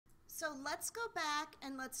So let's go back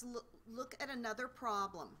and let's look at another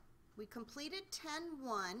problem. We completed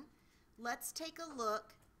 10-1. Let's take a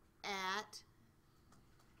look at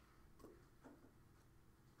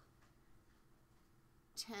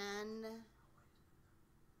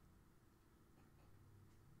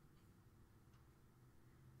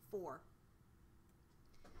 10-4.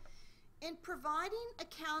 In providing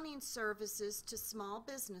accounting services to small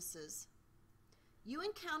businesses, you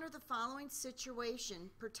encounter the following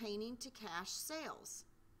situation pertaining to cash sales.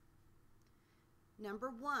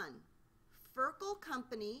 Number 1, Ferkel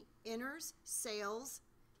Company enters sales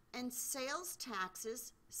and sales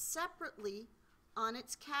taxes separately on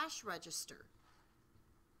its cash register.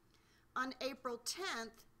 On April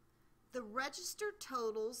 10th, the registered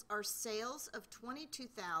totals are sales of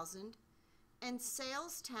 $22,000 and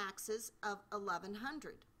sales taxes of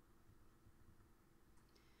 $1,100.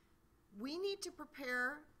 We need to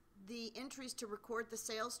prepare the entries to record the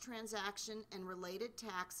sales transaction and related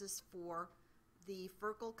taxes for the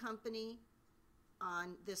Ferkel Company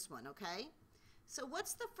on this one, okay? So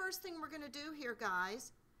what's the first thing we're going to do here,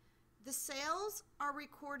 guys? The sales are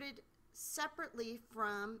recorded separately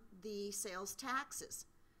from the sales taxes.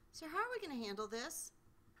 So how are we going to handle this?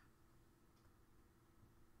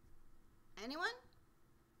 Anyone?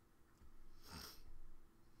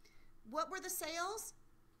 What were the sales?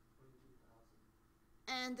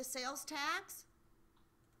 And the sales tax?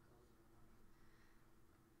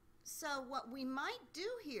 So what we might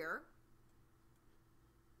do here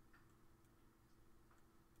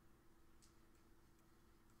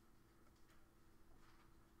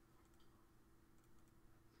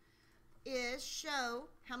is show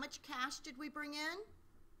how much cash did we bring in?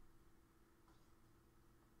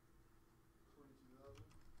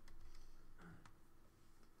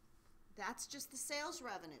 That's just the sales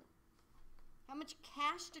revenue. How much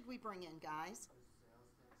cash did we bring in, guys?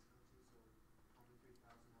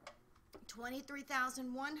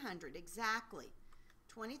 $23,100, exactly.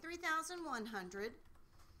 $23,100,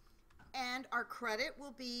 and our credit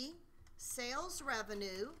will be sales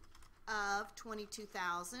revenue of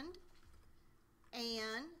 $22,000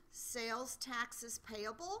 and sales taxes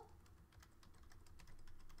payable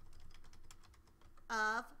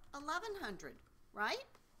of $1,100, right?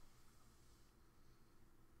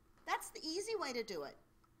 That's the easy way to do it.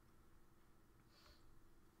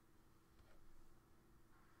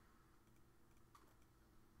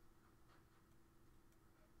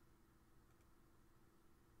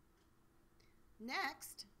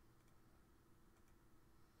 Next,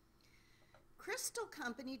 Crystal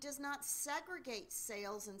Company does not segregate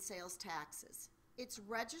sales and sales taxes. Its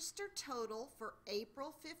registered total for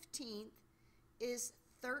April 15th is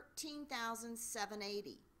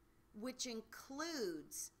 $13,780, which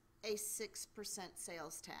includes a 6%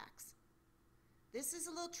 sales tax. This is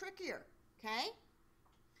a little trickier, okay?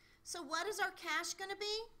 So what is our cash going to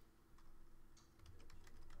be?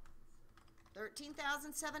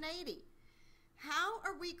 $13,780. How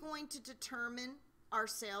are we going to determine our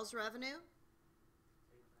sales revenue?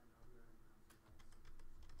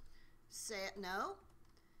 No.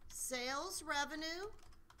 Sales revenue,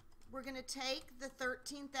 we're going to take the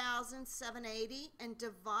 $13,780 and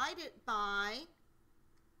divide it by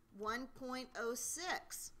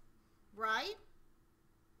 1.06, right? Wait,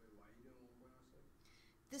 why are you doing 1.06?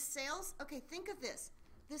 The sales, okay, think of this.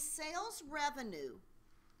 The sales revenue,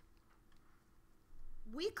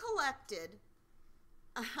 we collected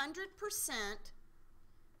 100%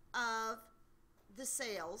 of the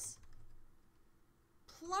sales,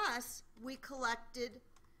 plus we collected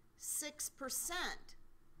 6%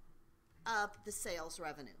 of the sales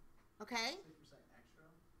revenue, okay? 6% extra,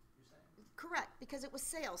 you're saying? Correct, because it was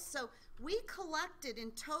sales. So we collected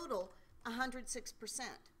in total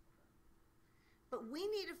 106%. But we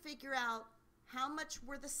need to figure out how much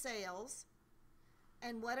were the sales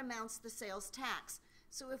and what amounts the sales tax.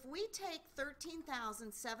 So if we take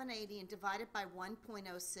 $13,780 and divide it by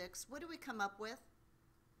 1.06, what do we come up with?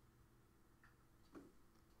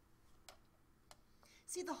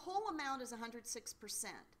 See, the whole amount is 106%.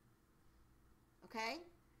 Okay?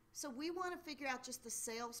 So we want to figure out just the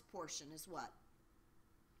sales portion is what?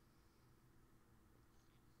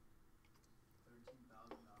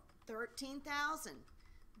 $13,000. $13,000,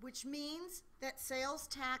 which means that sales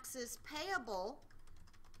taxes payable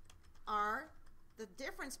are the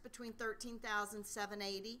difference between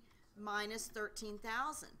 $13,780 minus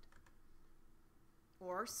 $13,000,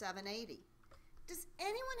 or $780. Does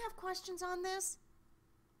anyone have questions on this?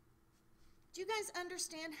 Do you guys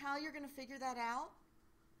understand how you're going to figure that out?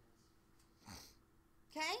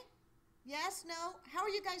 Okay? Yes? No? How are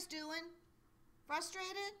you guys doing?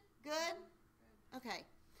 Frustrated? Good? Okay.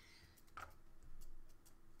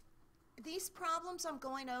 these problems I'm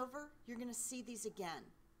going over, you're going to see these again,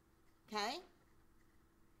 okay?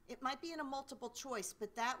 It might be in a multiple choice,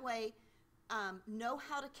 but that way, know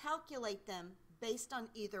how to calculate them based on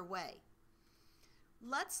either way.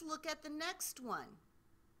 Let's look at the next one.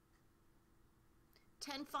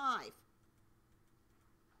 10.5.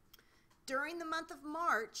 During the month of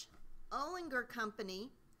March, Ollinger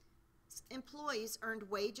Company employees earned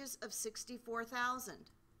wages of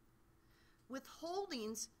 $64,000.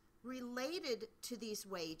 Withholdings related to these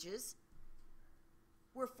wages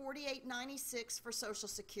were $48.96 for Social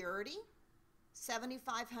Security,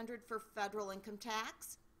 $7,500 for federal income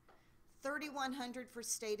tax, $3,100 for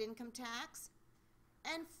state income tax,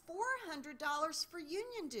 and $400 for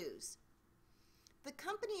union dues. The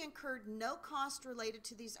company incurred no cost related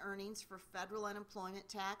to these earnings for federal unemployment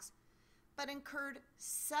tax, but incurred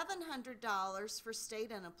 $700 for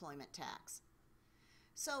state unemployment tax.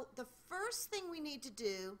 So the first thing we need to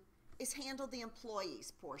do is handle the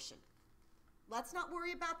employees portion. Let's not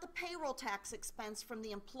worry about the payroll tax expense from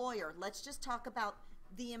the employer. Let's just talk about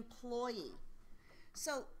the employee.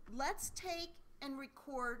 So let's take and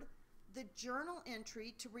record the journal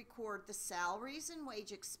entry to record the salaries and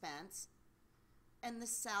wage expense and the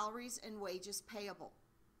salaries and wages payable.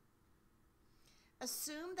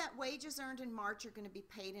 Assume that wages earned in March are going to be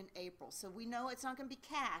paid in April. So we know it's not going to be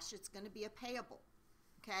cash, it's going to be a payable.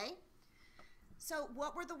 Okay? So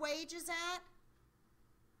what were the wages at?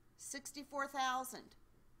 $64,000.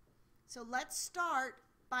 So let's start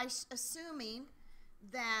by assuming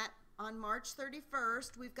that on March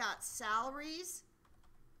 31st we've got salaries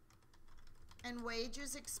and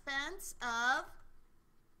wages expense of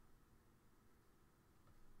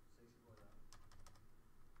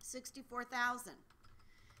 $64,000.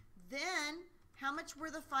 Then how much were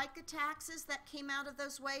the FICA taxes that came out of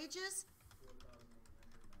those wages?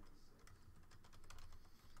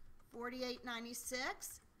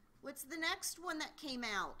 $48.96. What's the next one that came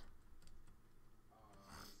out?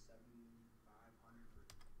 $7,500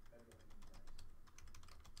 for federal income tax.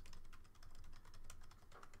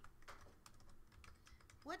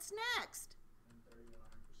 What's next? And $3,100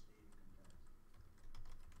 for state income tax.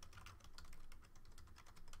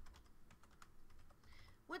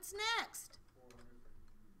 What's next? $400 for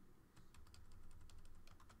union dues.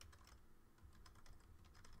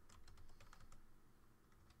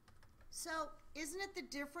 So isn't it the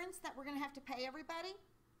difference that we're going to have to pay everybody?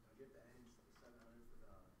 Don't you have to add in the $700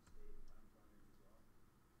 for the state unemployment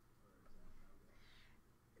as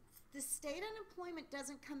well? Or is that? The state unemployment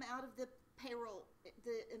doesn't come out of the payroll,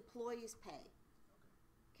 the employee's pay.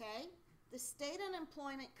 Okay? The state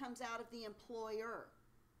unemployment comes out of the employer.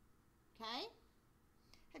 Okay?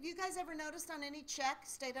 Have you guys ever noticed on any check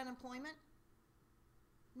state unemployment?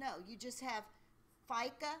 No, you just have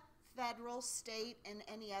FICA, federal, state, and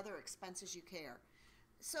any other expenses you care.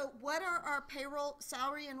 So what are our payroll,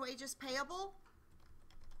 salary, and wages payable?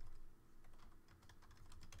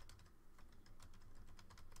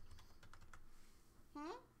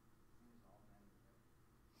 Hmm?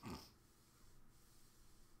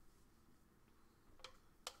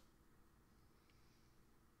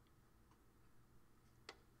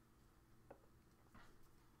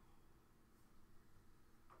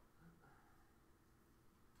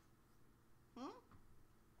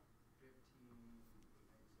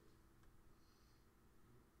 15,896.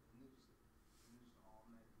 Isn't this all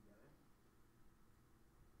net together?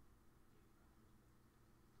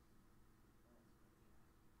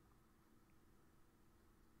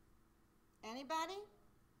 Anybody?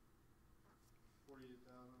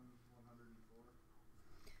 48,104.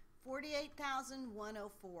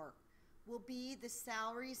 48,104 will be the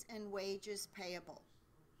salaries and wages payable.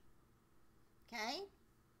 Okay?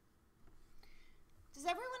 Does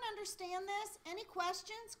everyone understand this? Any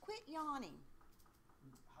questions? Quit yawning.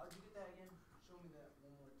 How did you get that again? Show me that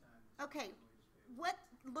one more time. Okay, what?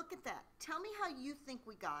 Look at that. Tell me how you think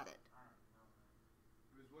we got it. I don't know.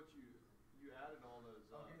 It was what you added all those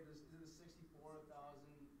up. Okay, this is 64,000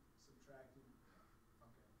 subtracted.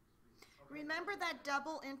 Okay, sweet. Okay. Remember that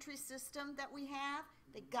double entry system that we have?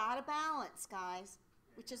 They got to balance, guys,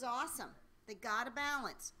 which is awesome. They got to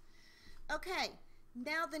balance. Okay,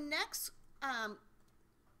 now the next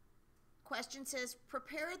question says,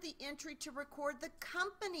 prepare the entry to record the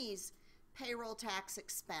company's payroll tax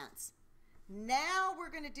expense. Now we're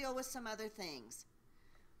going to deal with some other things.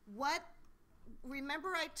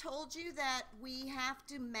 Remember I told you that we have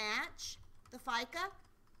to match the FICA,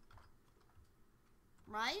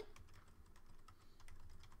 right?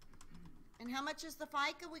 And how much is the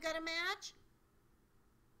FICA we got to match?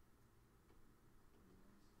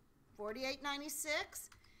 $48.96.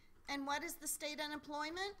 And what is the state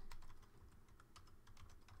unemployment?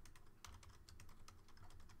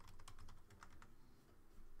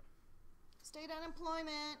 State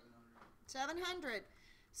unemployment, 700. 700.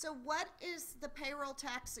 So what is the payroll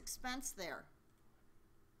tax expense there?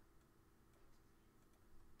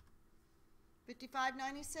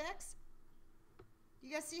 5596.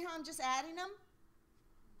 You guys see how I'm just adding them?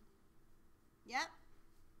 Yep.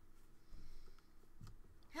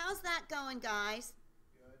 How's that going, guys?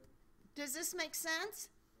 Good. Does this make sense?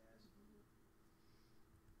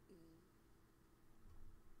 Yes.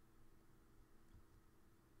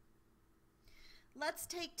 Let's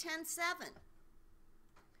take 10.7.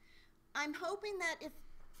 I'm hoping that if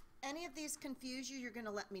any of these confuse you, you're going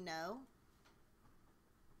to let me know.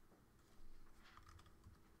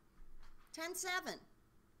 10.7.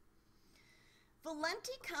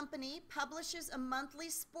 Valenti Company publishes a monthly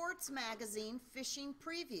sports magazine, Fishing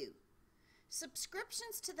Preview.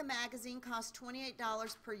 Subscriptions to the magazine cost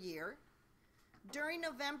 $28 per year. During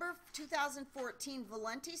November 2014,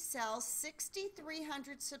 Valenti sells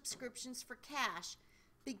 6,300 subscriptions for cash,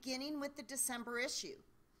 beginning with the December issue.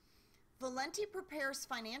 Valenti prepares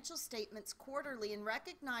financial statements quarterly and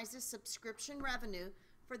recognizes subscription revenue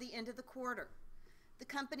for the end of the quarter. The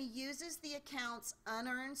company uses the accounts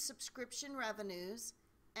unearned subscription revenues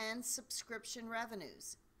and subscription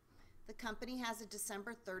revenues. The company has a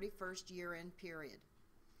December 31st year-end period.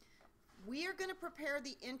 We are going to prepare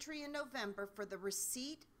the entry in November for the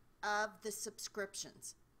receipt of the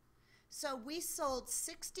subscriptions. So we sold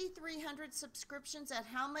 6,300 subscriptions at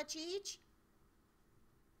how much each?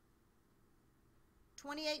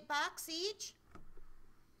 28 bucks each?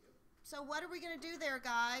 So what are we going to do there,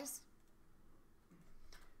 guys?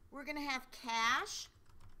 We're going to have cash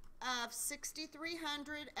of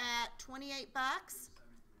 6,300 at 28 bucks.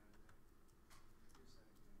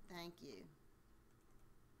 Thank you.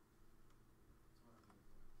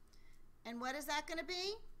 And what is that going to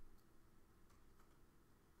be?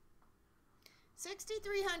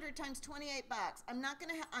 6,300 times 28 bucks. I'm not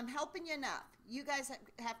going to, I'm helping you enough. You guys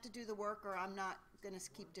have to do the work or I'm not going to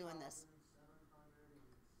keep doing this.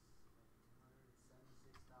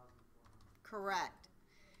 Correct.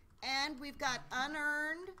 And we've got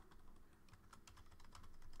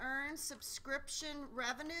earned subscription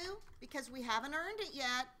revenue, because we haven't earned it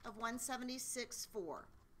yet, of 176.4.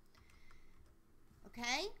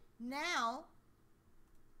 Okay? Now,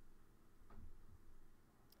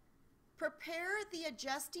 prepare the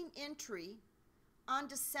adjusting entry on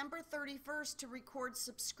December 31st to record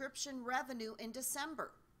subscription revenue in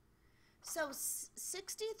December. So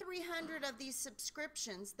 6,300 of these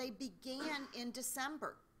subscriptions, they began in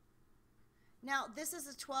December. Now, this is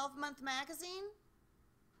a 12-month magazine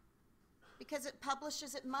because it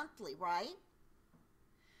publishes it monthly, right?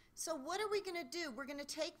 So what are we going to do? We're going to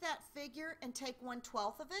take that figure and take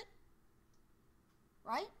 1/12 of it,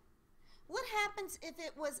 right? What happens if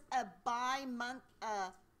it was a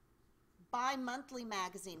bi-monthly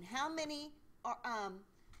magazine? How many are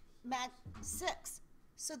 6?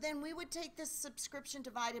 So then we would take this subscription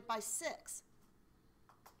divided by 6.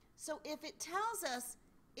 So if it tells us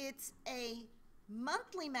it's a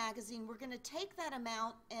monthly magazine, we're going to take that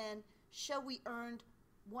amount and show we earned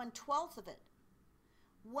 1/12 of it.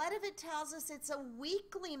 What if it tells us it's a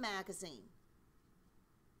weekly magazine?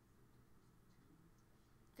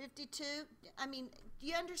 52? I mean, do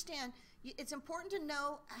you understand? It's important to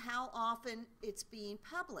know how often it's being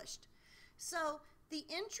published. So the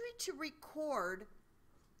entry to record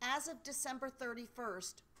as of December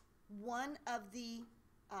 31st, one of the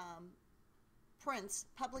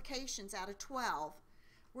publications out of 12,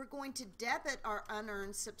 we're going to debit our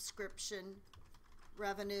unearned subscription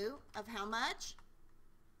revenue of how much?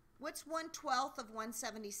 What's 1/12 of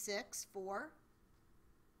 176 for?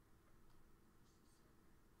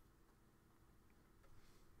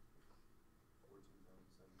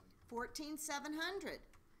 14,700.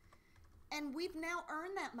 And we've now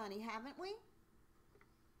earned that money, haven't we?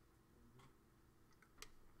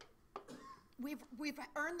 We've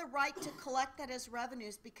earned the right to collect that as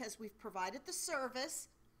revenues because we've provided the service.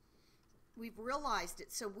 We've realized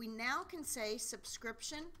it. So we now can say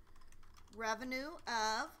subscription revenue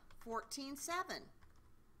of 14,700.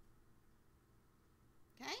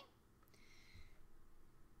 Okay?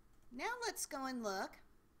 Now let's go and look.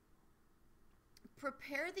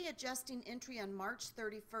 Prepare the adjusting entry on March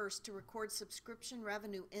 31st to record subscription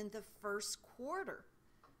revenue in the first quarter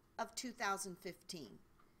of 2015.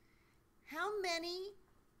 How many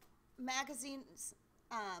magazines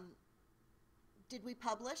did we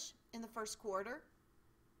publish in the first quarter?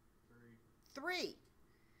 3.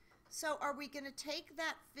 So are we going to take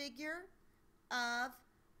that figure of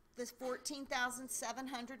the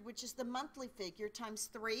 14,700, which is the monthly figure, times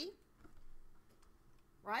 3,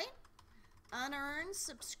 right? Unearned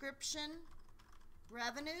subscription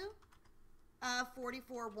revenue of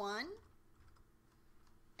 44.1,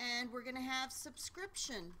 and we're going to have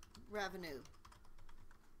subscription revenue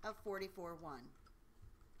of 44.1.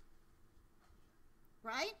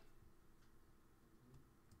 Right?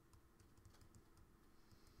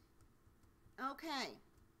 Okay.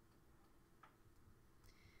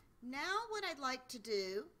 Now what I'd like to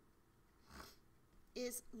do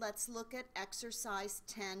is let's look at exercise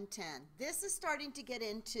 1010. This is starting to get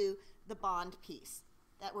into the bond piece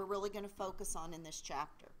that we're really going to focus on in this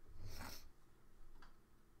chapter.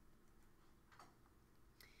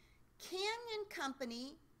 Canyon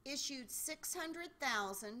Company issued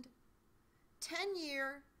 600,000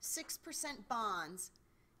 10-year 6% bonds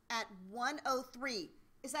at 103.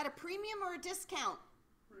 Is that a premium or a discount?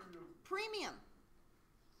 Premium.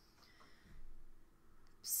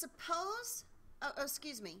 Suppose,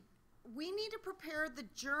 excuse me, we need to prepare the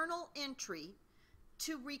journal entry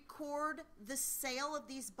to record the sale of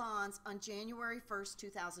these bonds on January 1st,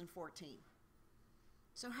 2014.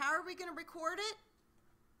 So how are we going to record it?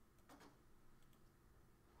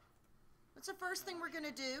 What's the first thing we're going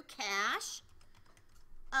to do? Cash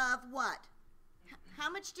of what? How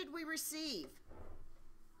much did we receive?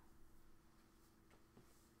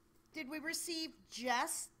 Did we receive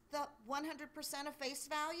just the 100% of face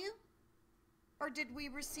value? Or did we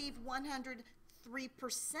receive 103%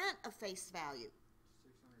 of face value? 618,000.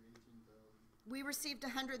 We received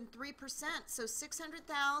 103%, so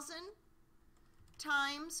 600,000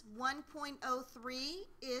 times 1.03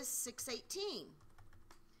 is 618.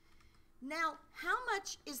 Now, how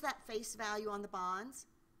much is that face value on the bonds?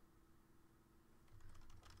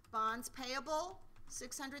 Bonds payable,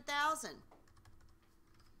 600,000.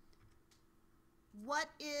 What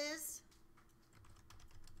is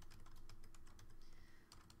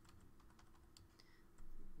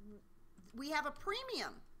we have a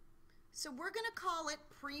premium. So we're going to call it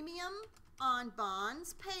premium on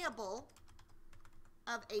bonds payable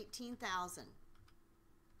of 18,000.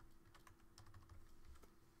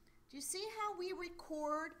 Do you see how we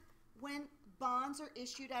record when bonds are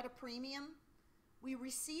issued at a premium? We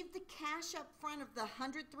receive the cash up front of the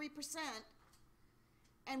 103%,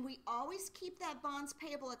 and we always keep that bonds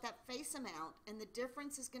payable at that face amount, and the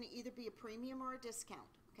difference is going to either be a premium or a discount,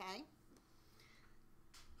 okay?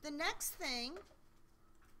 The next thing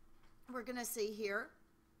we're going to see here,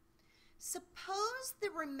 suppose the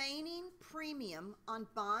remaining premium on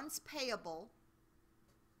bonds payable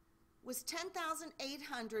was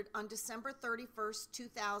 $10,800 on December 31st,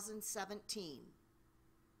 2017.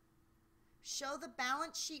 Show the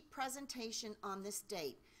balance sheet presentation on this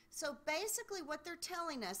date. So basically what they're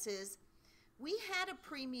telling us is we had a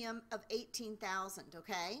premium of $18,000,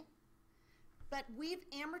 okay? But we've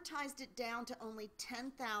amortized it down to only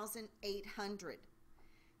 $10,800.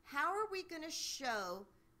 How are we going to show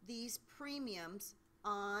these premiums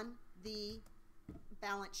on the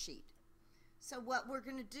balance sheet? So what we're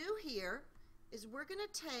going to do here is we're going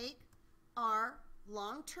to take our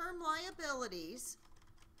long-term liabilities.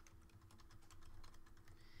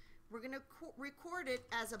 We're going to record it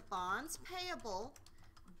as a bonds payable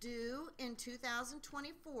due in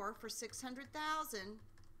 2024 for $600,000.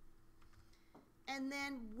 And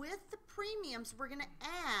then with the premiums, we're going to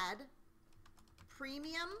add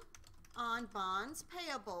premium on bonds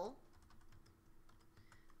payable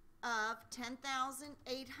of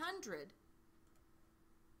 $10,800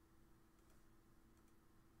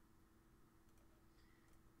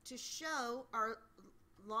 to show our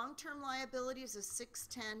long-term liabilities of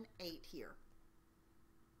 $610,800 here.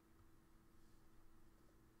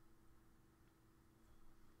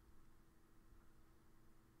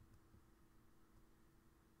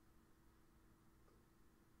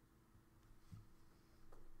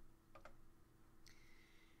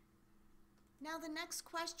 Now the next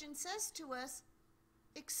question says to us,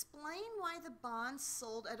 explain why the bonds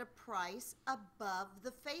sold at a price above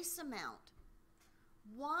the face amount.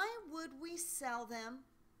 Why would we sell them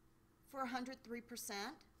for 103%?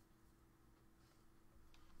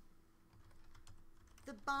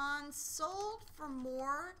 The bonds sold for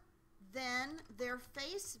more than their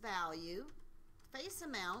face value, face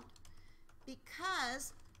amount,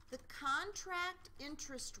 because the contract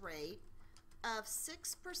interest rate of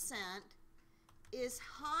 6% is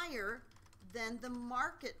higher than the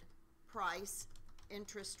market price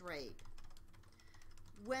interest rate.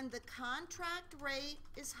 When the contract rate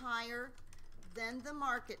is higher than the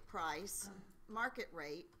market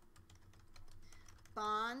rate,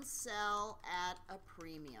 bonds sell at a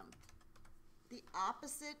premium. The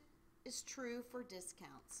opposite is true for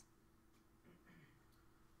discounts.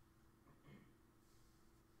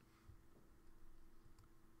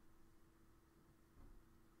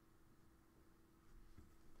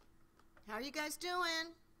 How are you guys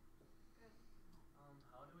doing?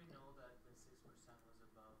 How do we know that the 6% was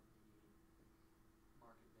above the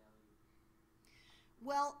market value?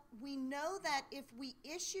 Well, we know that if we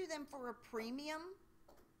issue them for a premium,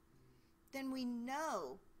 then we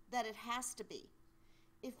know that it has to be.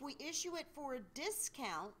 If we issue it for a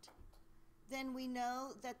discount, then we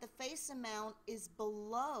know that the face amount is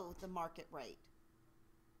below the market rate.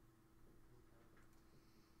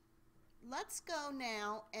 Let's go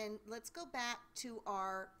now and let's go back to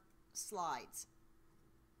our slides.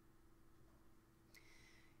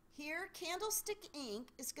 Here, Candlestick Inc.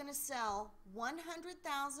 is going to sell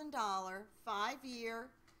 $100,000 5-year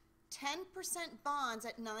 10% bonds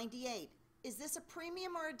at 98. Is this a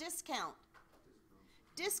premium or a discount?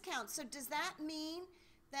 Discount. So does that mean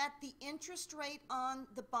that the interest rate on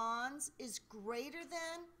the bonds is greater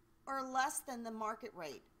than or less than the market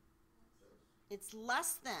rate? It's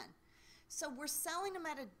less than. So we're selling them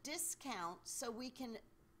at a discount so we can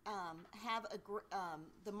have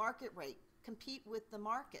the market rate compete with the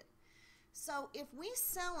market. So if we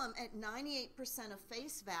sell them at 98% of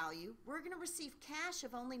face value, we're going to receive cash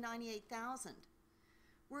of only $98,000.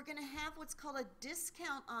 We're going to have what's called a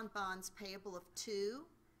discount on bonds payable of 2,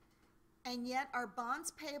 and yet our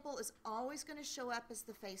bonds payable is always going to show up as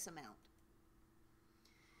the face amount.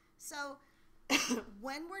 So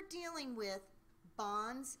when we're dealing with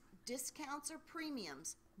bonds, discounts, or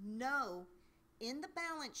premiums, know in the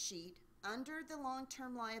balance sheet under the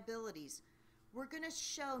long-term liabilities, we're going to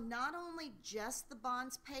show not only just the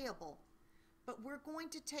bonds payable, but we're going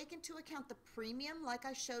to take into account the premium like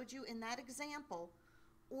I showed you in that example,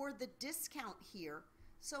 or the discount here.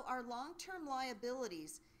 So our long-term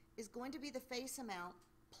liabilities is going to be the face amount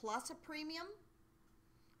plus a premium,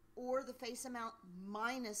 or the face amount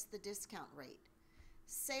minus the discount rate.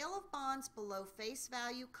 Sale of bonds below face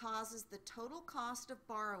value causes the total cost of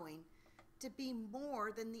borrowing to be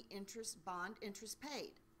more than the bond interest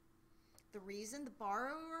paid. The reason the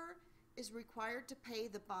borrower is required to pay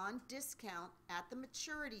the bond discount at the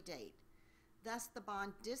maturity date. Thus, the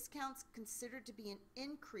bond discount's considered to be an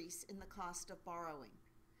increase in the cost of borrowing,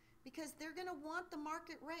 because they're going to want the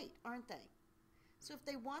market rate, aren't they? So if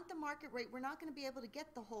they want the market rate, we're not going to be able to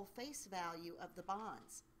get the whole face value of the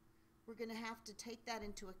bonds. We're going to have to take that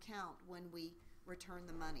into account when we return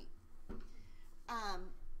the money.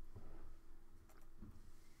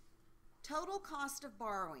 Total cost of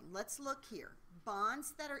borrowing. Let's look here.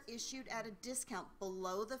 Bonds that are issued at a discount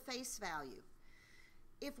below the face value.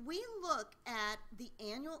 If we look at the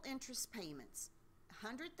annual interest payments,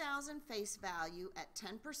 $100,000 face value at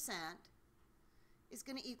 10% is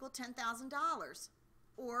going to equal $10,000,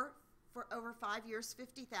 or for over 5 years,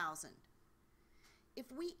 $50,000. If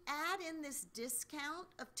we add in this discount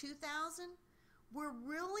of $2,000, we're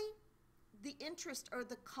really, the interest or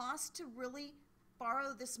the cost to really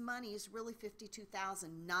borrow this money is really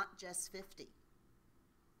 $52,000, not just $50,000.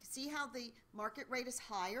 See how the market rate is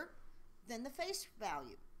higher than the face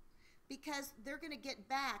value, because they're going to get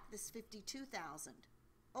back this $52,000.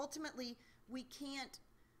 Ultimately, we can't,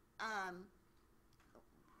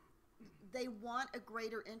 they want a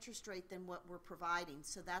greater interest rate than what we're providing,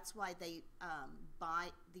 so that's why they buy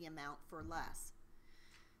the amount for less.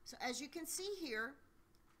 So as you can see here,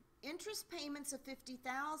 interest payments of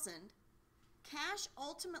 $50,000, cash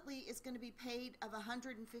ultimately is going to be paid of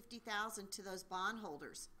 $150,000 to those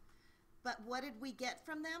bondholders. But what did we get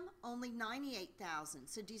from them? Only $98,000.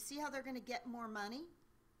 So do you see how they're going to get more money?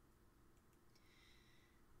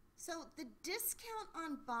 So the discount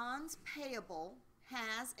on bonds payable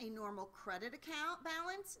has a normal credit account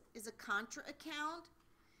balance, is a contra account,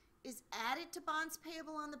 is added to bonds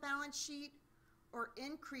payable on the balance sheet, or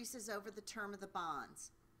increases over the term of the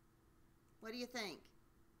bonds. What do you think?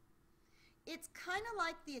 It's kind of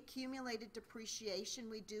like the accumulated depreciation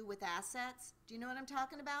we do with assets. Do you know what I'm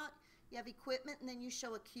talking about? You have equipment and then you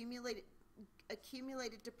show accumulated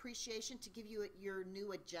depreciation to give you your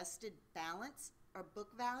new adjusted balance or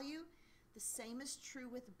book value. The same is true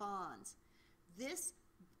with bonds. This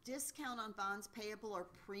discount on bonds payable or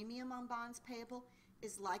premium on bonds payable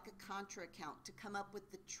is like a contra account to come up with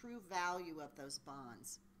the true value of those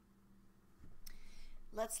bonds.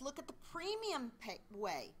 Let's look at the premium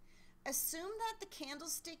way. Assume that the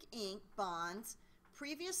Candlestick Inc. bonds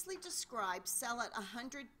previously described sell at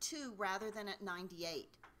 102 rather than at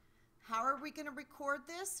 98. How are we going to record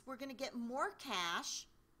this? We're going to get more cash,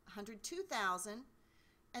 102,000,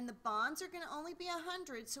 and the bonds are going to only be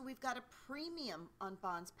 100, so we've got a premium on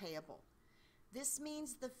bonds payable. This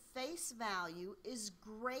means the face value is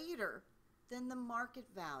greater than the market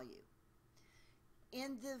value.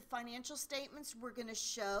 In the financial statements, we're going to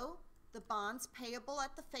show the bonds payable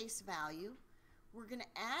at the face value. We're going to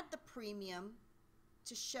add the premium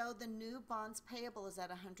to show the new bonds payable is at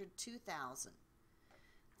 $102,000.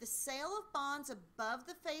 The sale of bonds above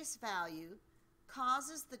the face value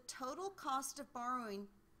causes the total cost of borrowing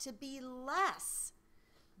to be less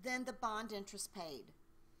than the bond interest paid.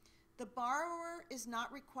 The borrower is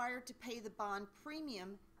not required to pay the bond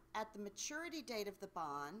premium at the maturity date of the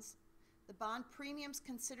bonds. The bond premium is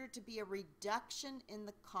considered to be a reduction in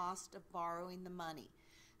the cost of borrowing the money.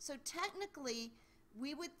 So technically,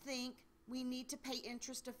 we would think we need to pay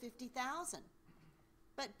interest of $50,000.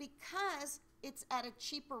 But because it's at a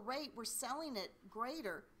cheaper rate, we're selling it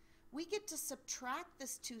greater, we get to subtract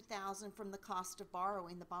this $2,000 from the cost of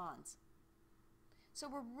borrowing the bonds. So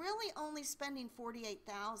we're really only spending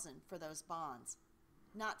 $48,000 for those bonds,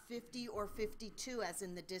 not $50 or $52 as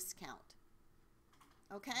in the discount.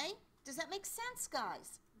 Okay? Does that make sense,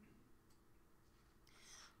 guys?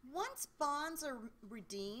 Once bonds are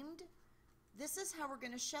redeemed, this is how we're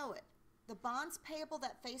going to show it. The bonds payable,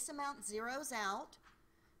 that face amount zeroes out.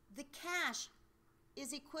 The cash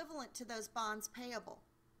is equivalent to those bonds payable.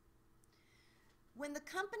 When the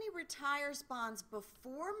company retires bonds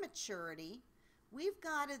before maturity, we've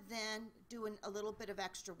got to then do a little bit of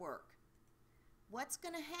extra work. What's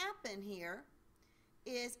going to happen here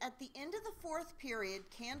is at the end of the fourth period,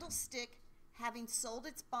 Candlestick, having sold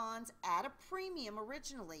its bonds at a premium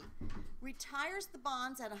originally, retires the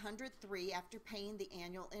bonds at $103 after paying the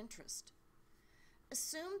annual interest.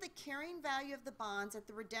 Assume the carrying value of the bonds at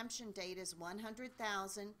the redemption date is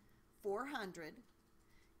 $100,400.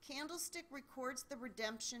 Candlestick records the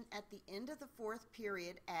redemption at the end of the fourth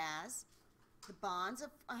period as the bonds of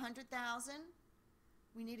 $100,000.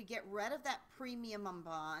 We need to get rid of that premium on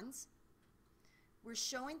bonds. We're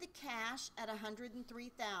showing the cash at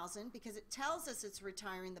 $103,000 because it tells us it's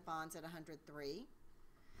retiring the bonds at $103.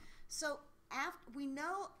 So after we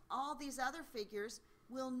know all these other figures,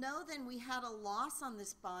 we'll know then we had a loss on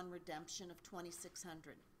this bond redemption of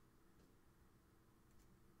 $2,600.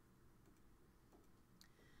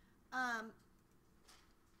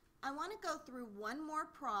 I want to go through one more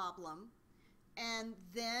problem, and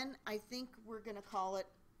then I think we're going to call it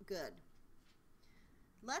good.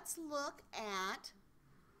 Let's look at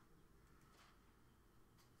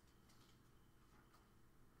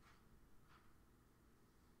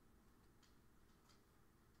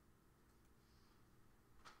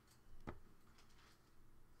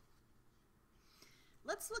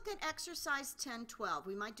exercise 10-12.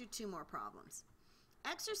 We might do two more problems.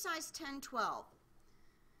 Exercise 10-12.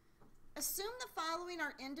 Assume the following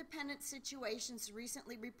are independent situations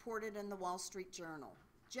recently reported in the Wall Street Journal.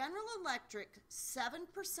 General Electric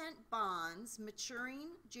 7% bonds maturing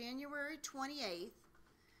January 28th,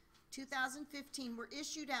 2015 were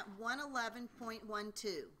issued at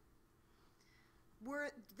 111.12.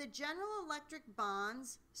 Were the General Electric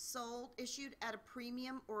bonds issued at a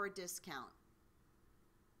premium or a discount?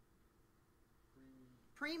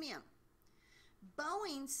 Premium.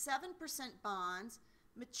 Boeing 7% bonds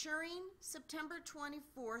maturing September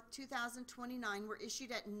 24th, 2029 were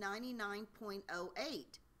issued at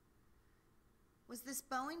 99.08. Was this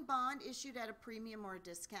Boeing bond issued at a premium or a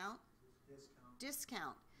discount?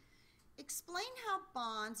 Discount. Explain how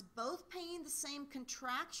bonds both paying the same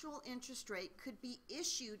contractual interest rate could be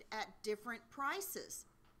issued at different prices.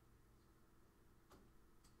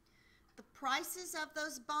 The prices of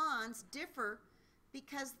those bonds differ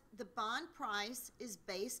because the bond price is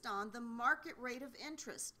based on the market rate of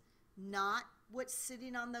interest, not what's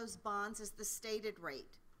sitting on those bonds as the stated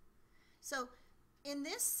rate. So in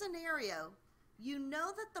this scenario, you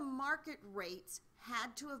know that the market rates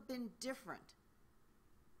had to have been different.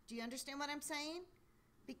 Do you understand what I'm saying?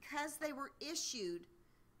 Because they were issued,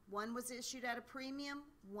 one was issued at a premium,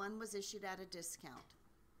 one was issued at a discount.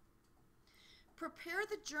 Prepare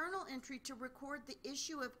the journal entry to record the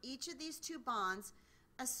issue of each of these two bonds,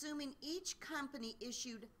 assuming each company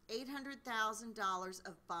issued $800,000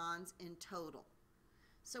 of bonds in total.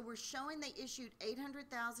 So we're showing they issued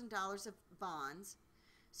 $800,000 of bonds.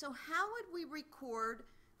 So how would we record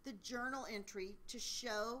the journal entry to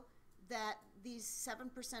show that these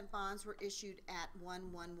 7% bonds were issued at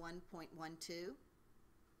 111.12?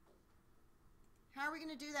 How are we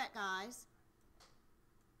going to do that, guys?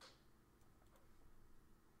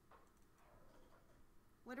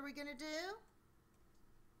 What are we going to do?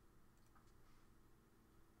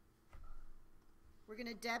 We're going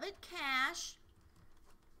to debit cash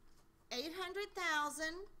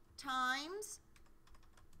 800,000 times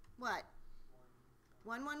what?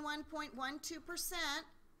 111.12%,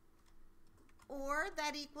 or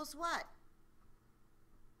that equals what?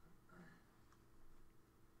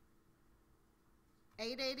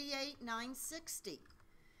 $888,960.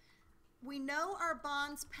 We know our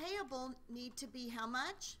bonds payable need to be how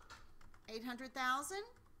much? 800,000?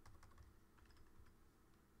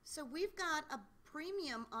 So we've got a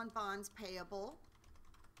premium on bonds payable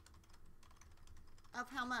of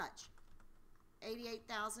how much?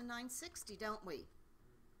 88,960, don't we?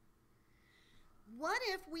 What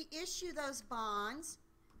if we issue those bonds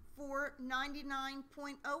for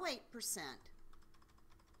 99.08%?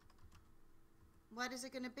 What is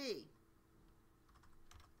it going to be?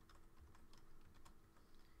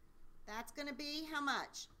 That's going to be how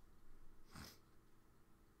much?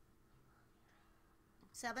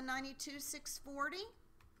 $792,640.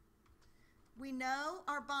 We know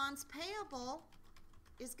our bonds payable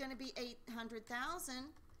is going to be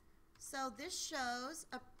 800,000. So this shows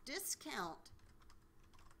a discount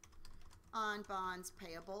on bonds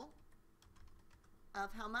payable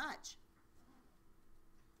of how much?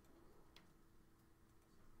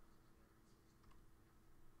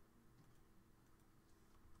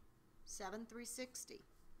 $7,360.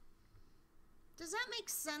 Does that make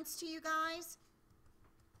sense to you guys?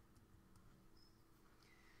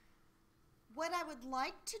 What I would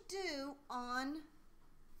like to do on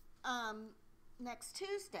next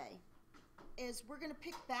Tuesday is we're going to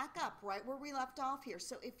pick back up right where we left off here.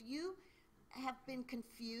 So if you have been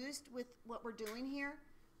confused with what we're doing here,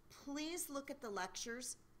 please look at the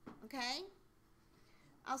lectures, okay?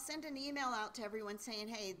 I'll send an email out to everyone saying,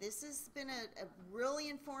 hey, this has been a really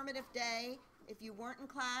informative day. If you weren't in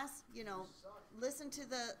class, you know, listen to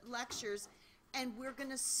the lectures. And we're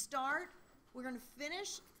going to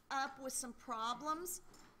finish up with some problems.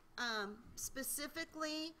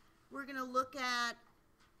 Specifically, we're going to look at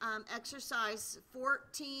exercise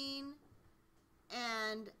 14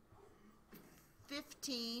 and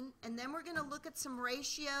 15, and then we're going to look at some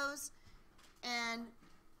ratios and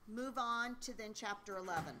move on to then chapter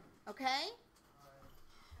 11, okay?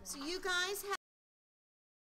 So you guys have